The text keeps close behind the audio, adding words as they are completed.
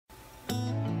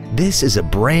This is a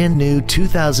brand new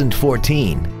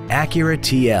 2014 Acura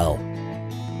TL.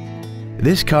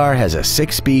 This car has a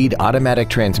 6-speed automatic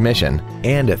transmission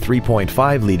and a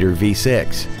 3.5-liter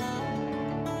V6.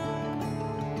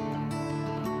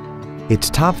 Its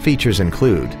top features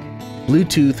include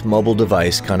Bluetooth mobile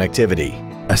device connectivity,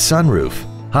 a sunroof,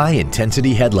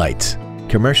 high-intensity headlights,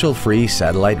 commercial-free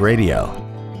satellite radio,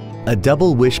 a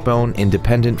double wishbone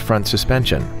independent front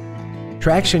suspension,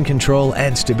 traction control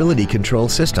and stability control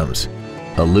systems,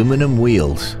 aluminum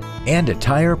wheels, and a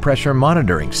tire pressure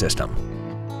monitoring system.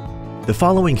 The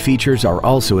following features are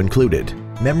also included: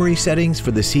 memory settings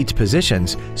for the seat's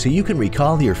positions so you can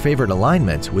recall your favorite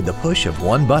alignments with the push of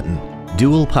one button,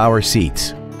 dual power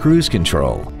seats, cruise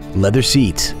control, leather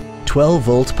seats,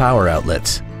 12-volt power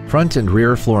outlets, front and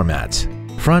rear floor mats,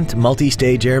 front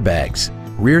multi-stage airbags,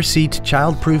 rear seat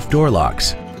child-proof door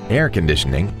locks, air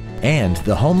conditioning, and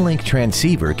the HomeLink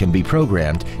transceiver can be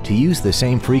programmed to use the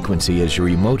same frequency as your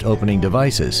remote opening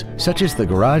devices, such as the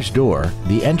garage door,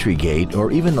 the entry gate,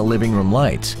 or even the living room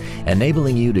lights,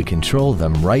 enabling you to control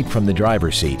them right from the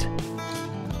driver's seat.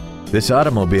 This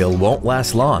automobile won't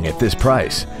last long at this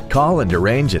price. Call and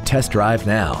arrange a test drive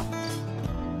now.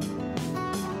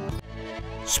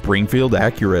 Springfield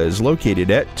Acura is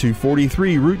located at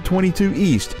 243 Route 22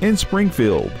 East in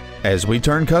Springfield. As we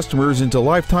turn customers into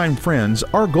lifetime friends,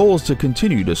 our goal is to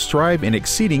continue to strive in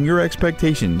exceeding your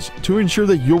expectations to ensure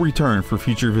that you'll return for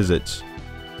future visits.